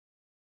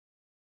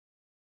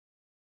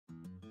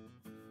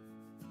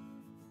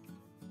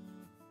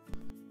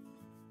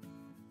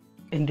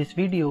In this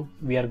video,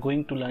 we are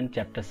going to learn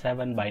Chapter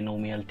 7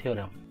 Binomial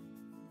Theorem.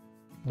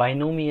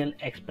 Binomial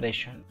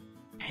expression.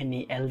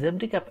 Any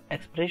algebraic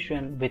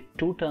expression with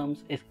two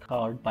terms is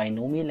called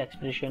binomial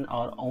expression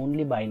or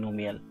only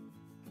binomial.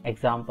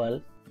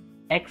 Example,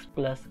 x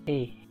plus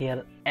a.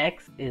 Here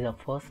x is a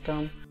first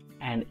term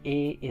and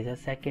a is a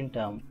second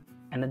term.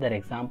 Another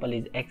example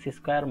is x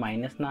square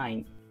minus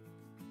 9.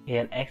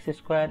 Here x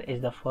square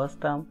is the first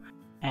term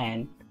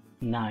and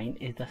 9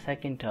 is the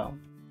second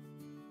term.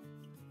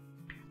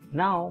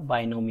 Now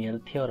binomial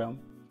theorem.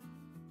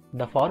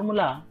 The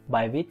formula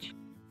by which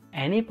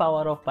any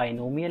power of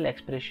binomial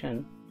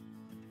expression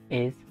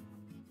is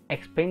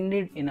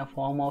expanded in a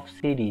form of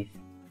series.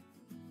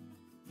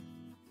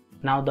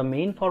 Now the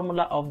main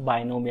formula of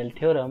binomial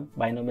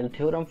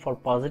theorem for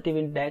positive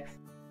index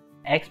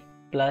x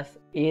plus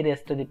a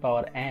raised to the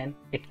power n,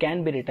 it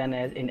can be written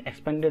as in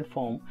expanded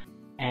form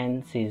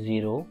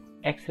nc0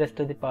 x raised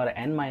to the power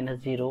n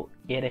minus 0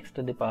 a raised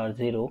to the power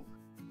 0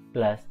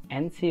 plus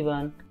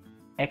nc1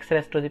 x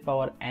raised to the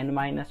power n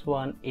minus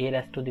 1 a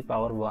raised to the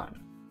power 1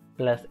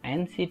 plus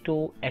nc2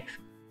 x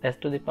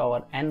raised to the power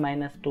n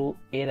minus 2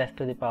 a raised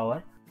to the power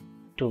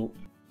 2,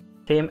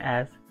 same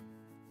as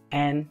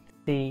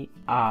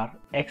ncr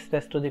x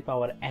raised to the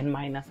power n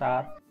minus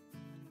r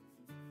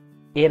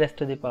a raised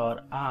to the power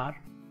r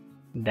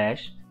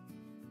dash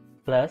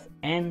plus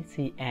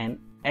ncn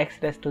x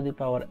raised to the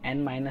power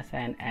n minus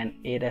n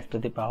and a raised to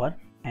the power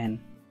n.